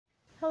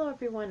Hello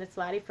everyone, it's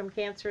Lottie from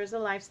Cancer is a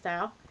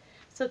Lifestyle.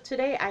 So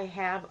today I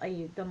have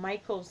the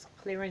Michaels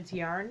clearance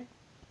yarn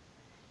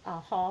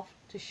haul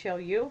to show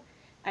you.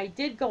 I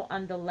did go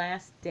on the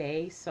last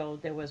day, so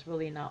there was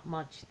really not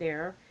much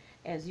there.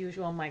 As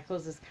usual,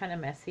 Michaels is kind of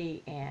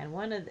messy, and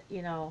one of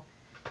the,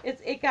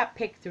 it got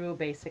picked through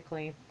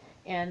basically,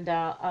 and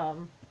uh,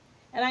 um,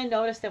 and I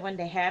noticed that when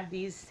they have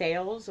these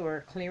sales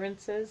or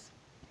clearances,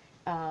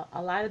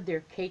 a lot of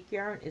their cake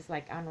yarn is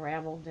like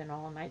unraveled and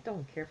all, and I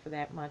don't care for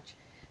that much.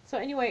 So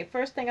anyway,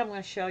 first thing I'm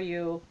going to show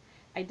you,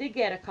 I did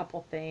get a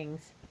couple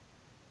things,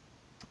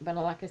 but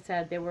like I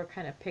said, they were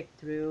kind of picked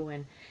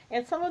through,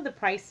 and some of the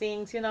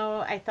pricings,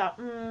 I thought,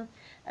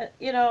 uh,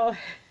 you know,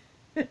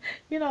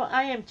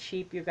 I am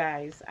cheap, you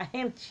guys. I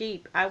am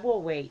cheap. I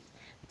will wait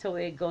till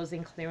it goes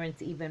in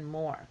clearance even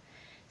more.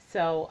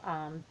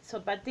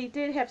 But they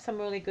did have some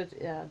really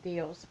good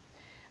deals.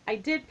 I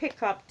did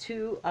pick up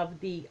two of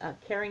the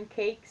Karen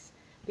cakes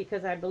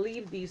because I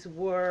believe these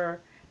were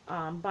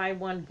buy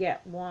one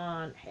get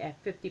one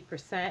at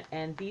 50%,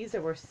 and these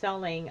were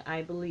selling,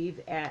 I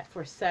believe, at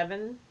for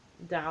 $7.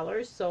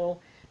 So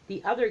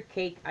the other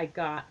cake I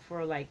got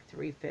for like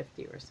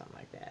 3.50 or something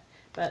like that.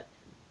 But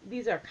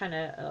these are kind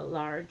of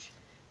large.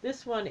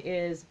 This one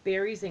is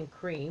berries and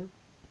cream,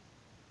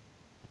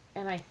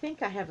 and I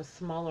think I have a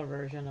smaller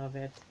version of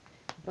it.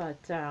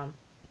 But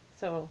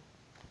so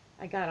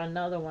I got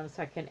another one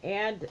so I can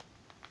add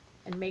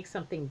and make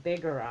something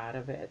bigger out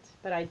of it.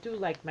 But I do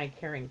like my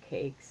Karen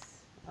cakes.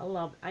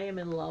 I am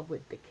in love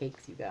with the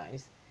cakes, you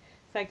guys.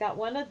 So I got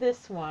one of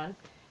this one,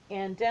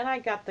 and then I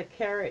got the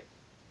carrot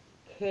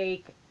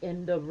cake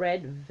in the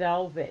red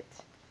velvet.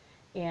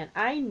 And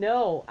I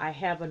know I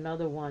have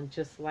another one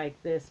just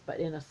like this, but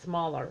in a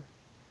smaller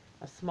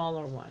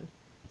one.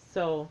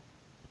 So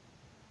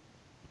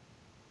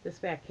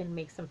this way I can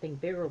make something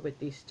bigger with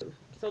these two.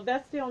 So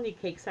that's the only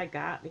cakes I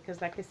got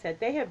because like I said,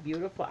 they have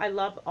beautiful, I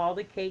love all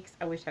the cakes.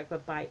 I wish I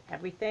could buy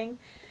everything,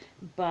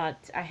 but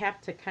I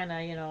have to kind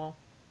of,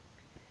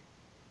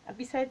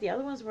 besides the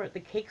other ones were,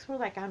 the cakes were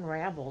like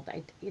unraveled.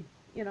 I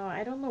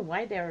don't know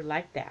why they're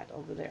like that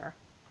over there.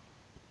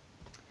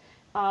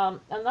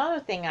 Another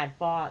thing I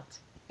bought,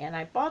 and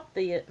I bought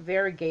the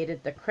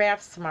variegated, the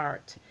Craft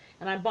Smart,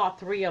 and I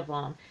bought three of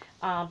them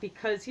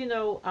because,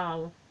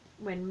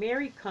 when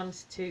Mary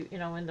comes to,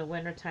 in the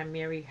wintertime,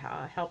 Mary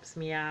helps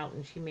me out,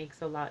 and she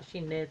makes a lot,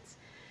 she knits,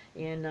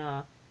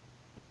 and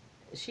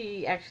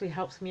she actually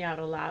helps me out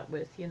a lot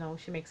with,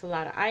 she makes a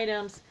lot of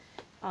items.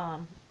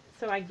 Um,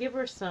 so I give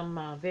her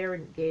some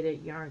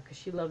variegated yarn because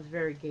she loves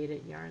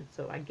variegated yarn.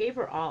 So I gave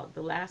her all,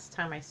 the last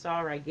time I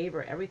saw her, I gave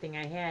her everything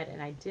I had,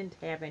 and I didn't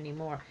have any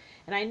more.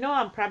 And I know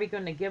I'm probably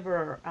going to give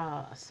her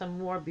some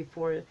more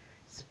before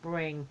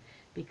spring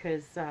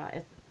because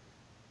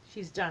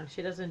she's done.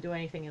 She doesn't do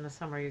anything in the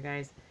summer, you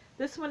guys.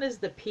 This one is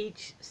the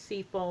Peach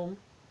Seafoam.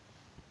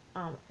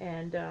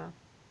 And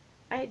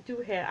I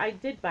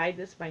did buy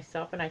this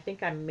myself, and I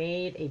think I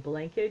made a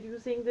blanket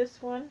using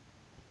this one.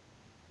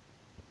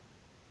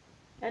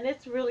 And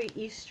it's really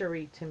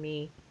Eastery to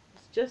me.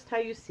 It's just how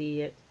you see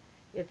it.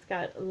 It's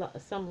got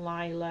some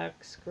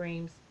lilac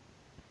screams,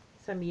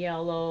 some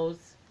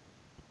yellows,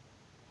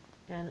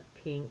 and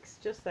pinks,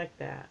 just like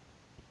that.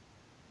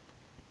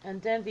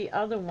 And then the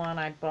other one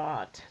I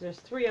bought, there's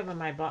three of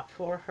them I bought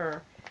for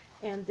her.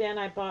 And then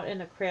I bought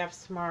in a Craft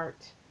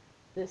Smart,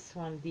 this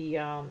one, the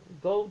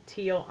gold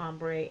teal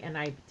ombre. And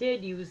I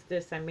did use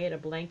this. I made a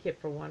blanket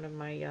for one of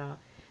my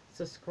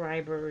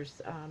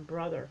subscribers'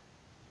 brother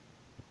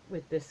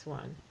with this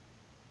one.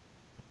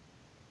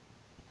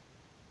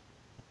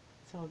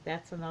 So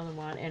that's another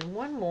one. And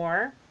one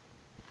more,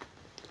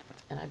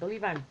 and I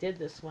believe I did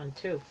this one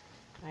too.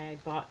 I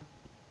bought,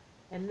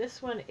 and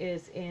this one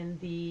is in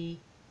the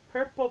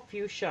purple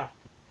fuchsia.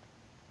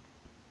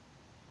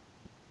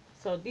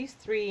 So these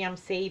three I'm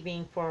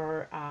saving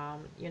for,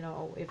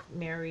 if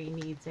Mary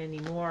needs any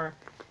more,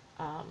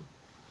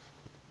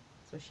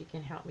 so she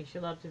can help me. She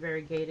loves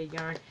variegated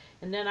yarn.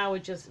 And then I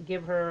would just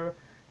give her,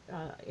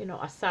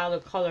 a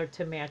solid color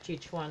to match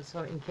each one.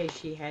 So in case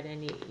she had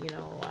any,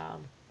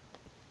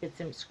 get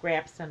some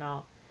scraps and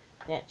all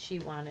that she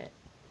wanted.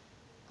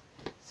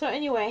 So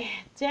anyway,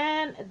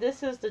 then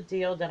this is the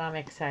deal that I'm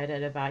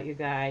excited about, you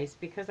guys,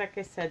 because like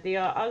I said, the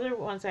other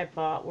ones I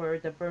bought were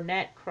the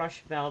Burnett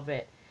Crush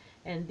Velvet,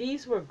 and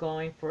these were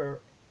going for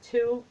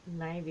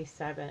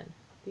 $2.97.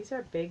 These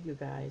are big, you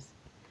guys.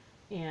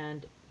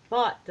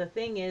 But the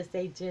thing is,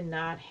 they did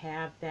not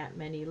have that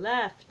many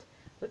left.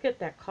 Look at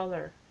that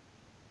color.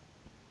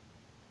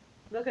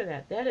 Look at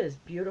that. That is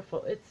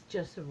beautiful. It's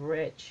just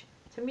rich.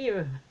 To me,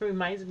 it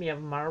reminds me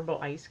of marble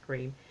ice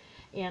cream.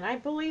 And I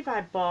believe I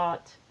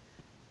bought,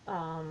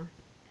 how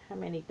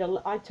many?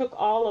 I took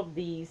all of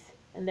these,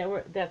 and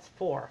that's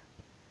four.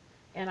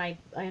 And I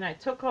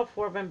took all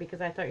four of them because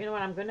I thought, you know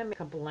what, I'm going to make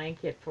a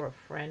blanket for a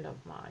friend of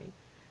mine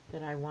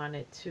that I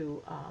wanted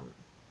to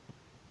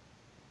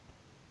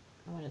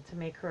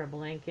make her a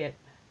blanket.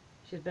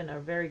 She's been a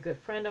very good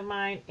friend of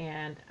mine,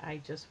 and I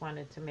just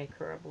wanted to make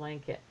her a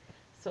blanket.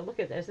 So look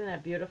at that. Isn't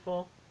that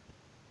beautiful?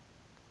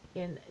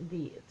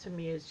 To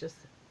me, it's just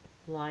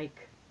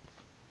like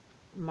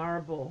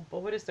marble.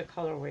 But what is the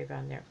color wave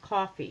on there?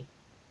 Coffee.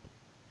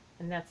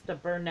 And that's the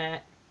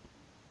Burnett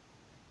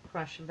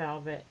Crush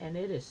Velvet. And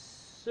it is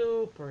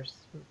super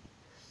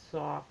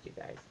soft, you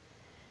guys.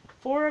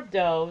 4 of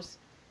those.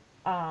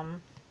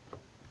 And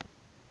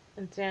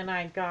then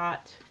I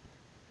got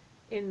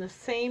in the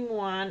same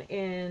one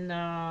in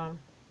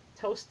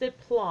Toasted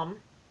Plum.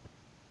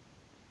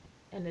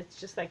 And it's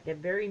just like a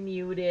very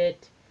muted,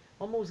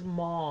 almost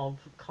mauve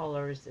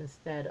colors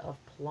instead of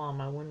plum.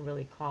 I wouldn't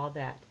really call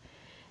that.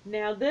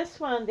 Now this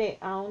one, they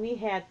only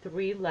had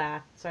 3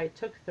 left, so I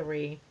took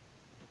 3.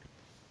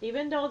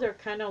 Even though they're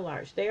kind of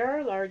large. They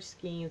are large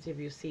skeins, if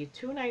you see.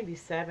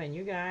 $2.97,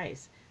 you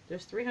guys.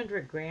 There's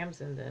 300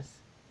 grams in this.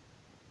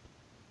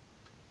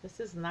 This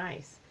is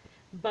nice.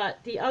 But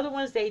the other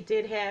ones, they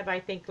did have,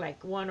 I think,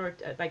 like 1 or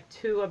like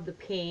 2 of the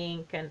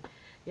pink and,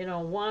 you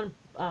know, 1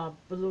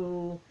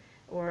 blue.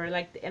 Or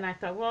like, and I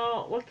thought,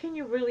 well, what can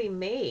you really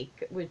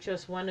make with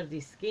just 1 of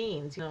these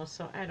skeins? You know,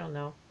 so I don't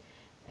know.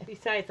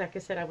 Besides, like I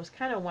said, I was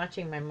kind of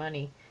watching my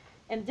money.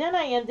 And then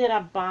I ended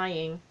up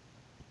buying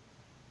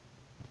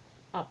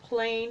a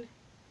plain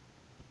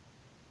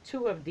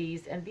 2 of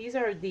these. And these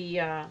are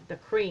the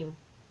cream.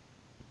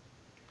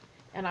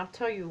 And I'll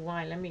tell you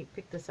why. Let me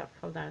pick this up.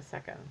 Hold on a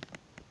second.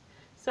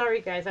 Sorry,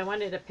 guys. I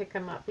wanted to pick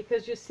them up.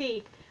 Because you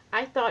see,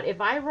 I thought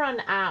if I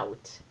run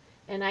out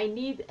and I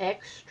need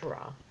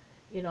extra,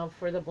 you know,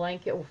 for the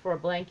blanket or for a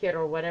blanket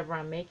or whatever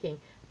I'm making,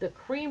 the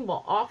cream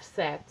will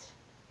offset,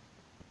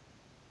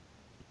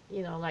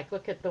 you know, like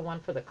look at the one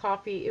for the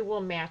coffee, it will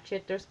match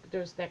it.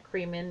 There's that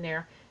cream in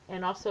there.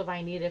 And also if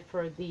I need it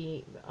for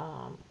the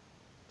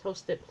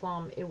Toasted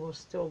Plum, it will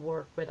still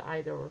work with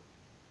either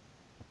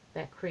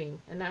that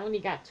cream. And I only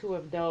got 2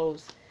 of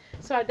those.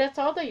 So that's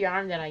all the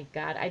yarn that I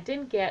got. I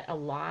didn't get a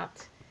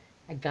lot.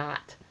 I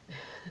got.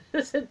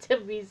 Listen to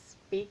me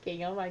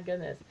speaking. Oh my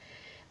goodness.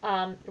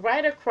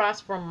 Right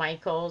across from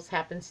Michael's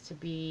happens to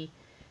be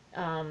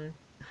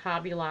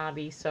Hobby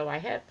Lobby, so I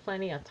had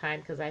plenty of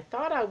time because I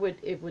thought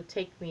it would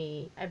take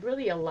me, I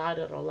really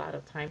allotted a lot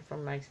of time for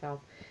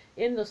myself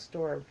in the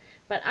store.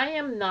 But I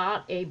am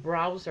not a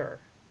browser.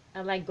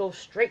 I like go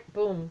straight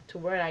boom to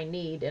where I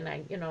need, and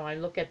I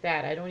look at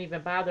that. I don't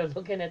even bother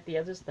looking at the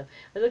other stuff.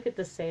 I look at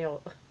the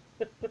sale.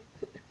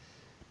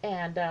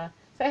 And so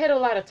I had a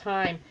lot of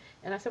time.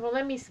 And I said, well,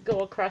 let me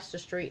go across the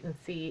street and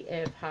see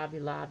if Hobby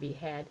Lobby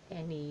had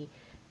any,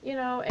 you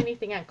know,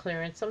 anything on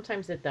clearance.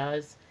 Sometimes it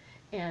does.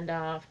 And,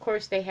 of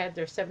course, they had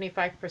their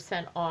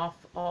 75% off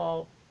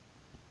all,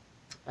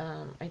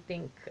 I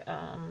think,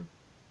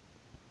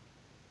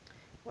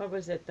 what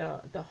was it,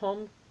 the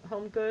home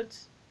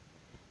goods.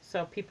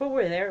 So people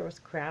were there. It was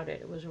crowded.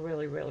 It was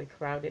really, really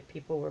crowded.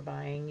 People were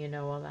buying, you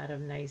know, a lot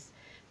of nice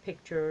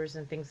pictures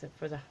and things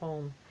for the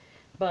home.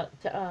 But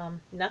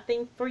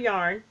nothing for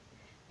yarn.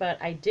 But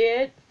I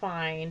did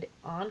find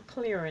on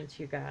clearance,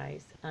 you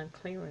guys, on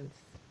clearance,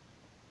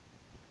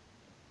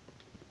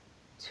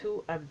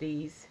 2 of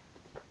these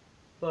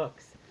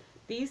books.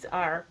 These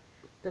are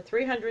the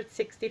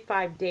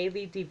 365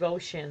 Daily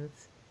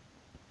Devotions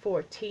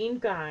for teen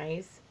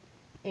guys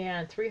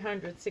and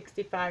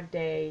 365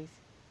 Days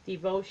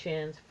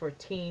Devotions for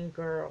teen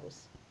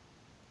girls.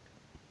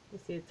 You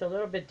see, it's a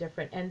little bit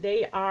different. And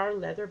they are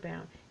leather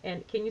bound.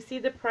 And can you see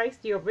the price?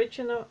 The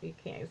original, you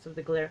can't because of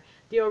the glare.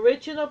 The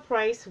original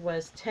price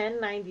was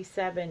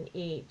 $10.97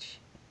 each.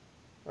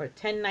 Or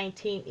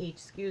 $10.19 each,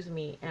 excuse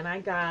me. And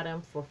I got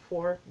them for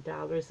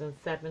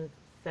 $4.07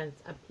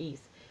 a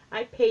piece.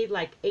 I paid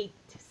like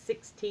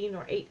 $8.16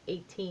 or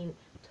 $8.18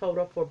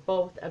 total for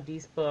both of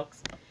these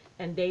books.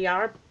 And they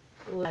are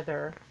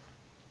leather.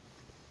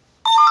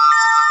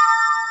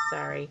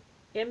 Sorry.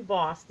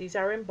 Embossed. These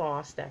are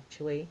embossed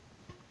actually.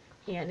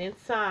 And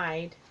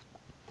inside,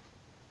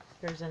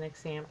 there's an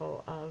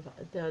example of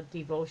the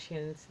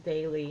devotions,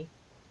 daily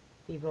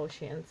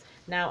devotions.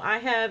 Now, I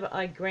have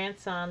a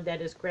grandson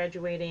that is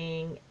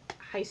graduating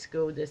high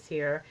school this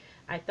year.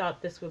 I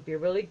thought this would be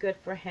really good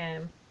for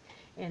him.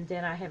 And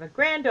then I have a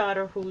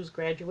granddaughter who's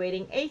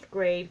graduating 8th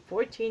grade,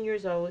 14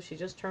 years old. She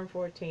just turned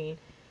 14.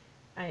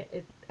 I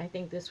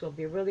think this will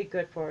be really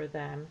good for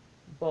them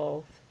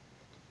both.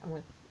 I'm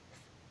going to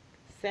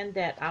send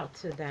that out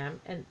to them.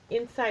 And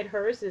inside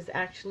hers is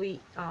actually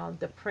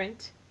the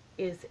print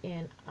is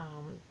in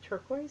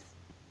turquoise.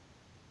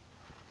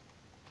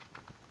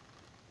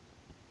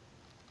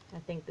 I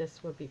think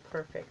this would be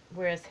perfect,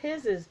 whereas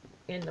his is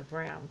in the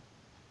brown.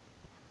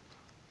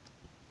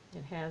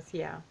 It has,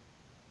 yeah,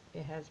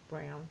 it has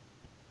brown.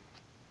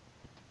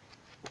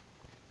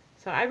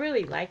 So I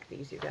really like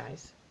these, you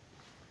guys.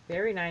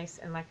 Very nice.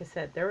 And like I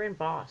said, they're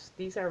embossed.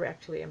 These are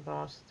actually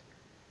embossed.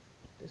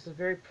 This is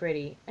very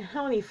pretty. And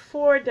only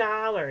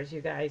 $4,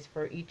 you guys,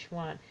 for each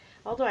one.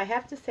 Although I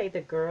have to say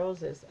the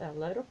girls is a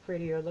little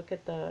prettier. Look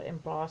at the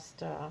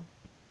embossed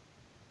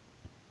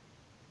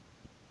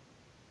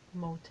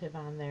motive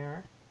on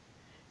there.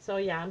 So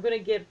yeah, I'm going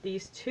to give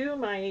these to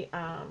my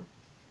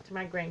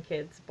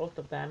grandkids, both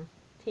of them,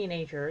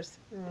 teenagers.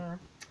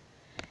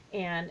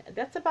 And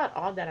that's about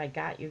all that I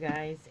got, you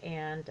guys.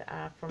 And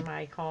for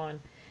my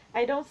Colin,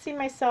 I don't see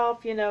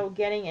myself, you know,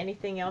 getting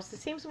anything else. It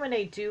seems when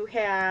they do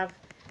have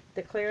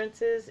the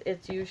clearances,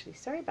 it's usually,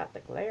 sorry about the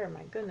glare,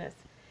 my goodness.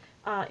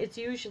 It's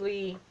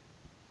usually,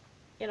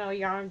 you know,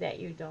 yarn that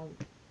you don't,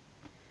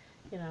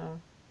 you know,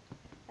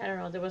 I don't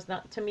know, there was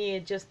not, to me,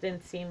 it just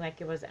didn't seem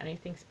like it was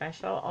anything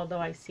special, although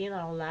I seen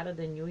a lot of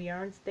the new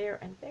yarns there,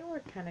 and they were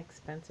kind of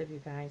expensive,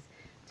 you guys.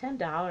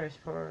 $10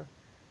 for,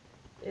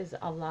 is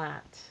a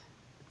lot.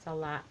 It's a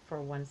lot for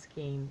one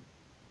skein.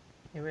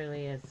 It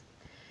really is.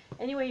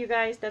 Anyway, you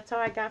guys, that's all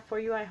I got for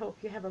you. I hope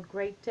you have a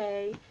great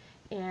day,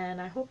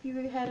 and I hope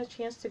you had a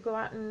chance to go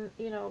out and,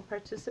 you know,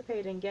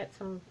 participate and get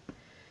some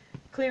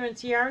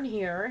clearance yarn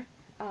here.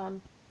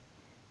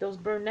 Those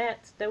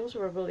Burnett's, those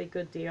were a really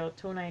good deal,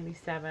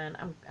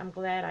 $2.97. I'm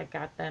glad I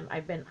got them.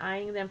 I've been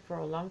eyeing them for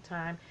a long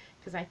time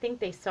because I think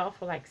they sell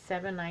for like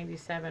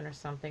 $7.97 or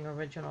something,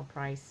 original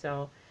price.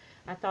 So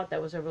I thought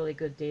that was a really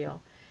good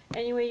deal.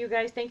 Anyway, you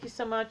guys, thank you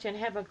so much and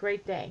have a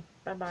great day.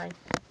 Bye-bye.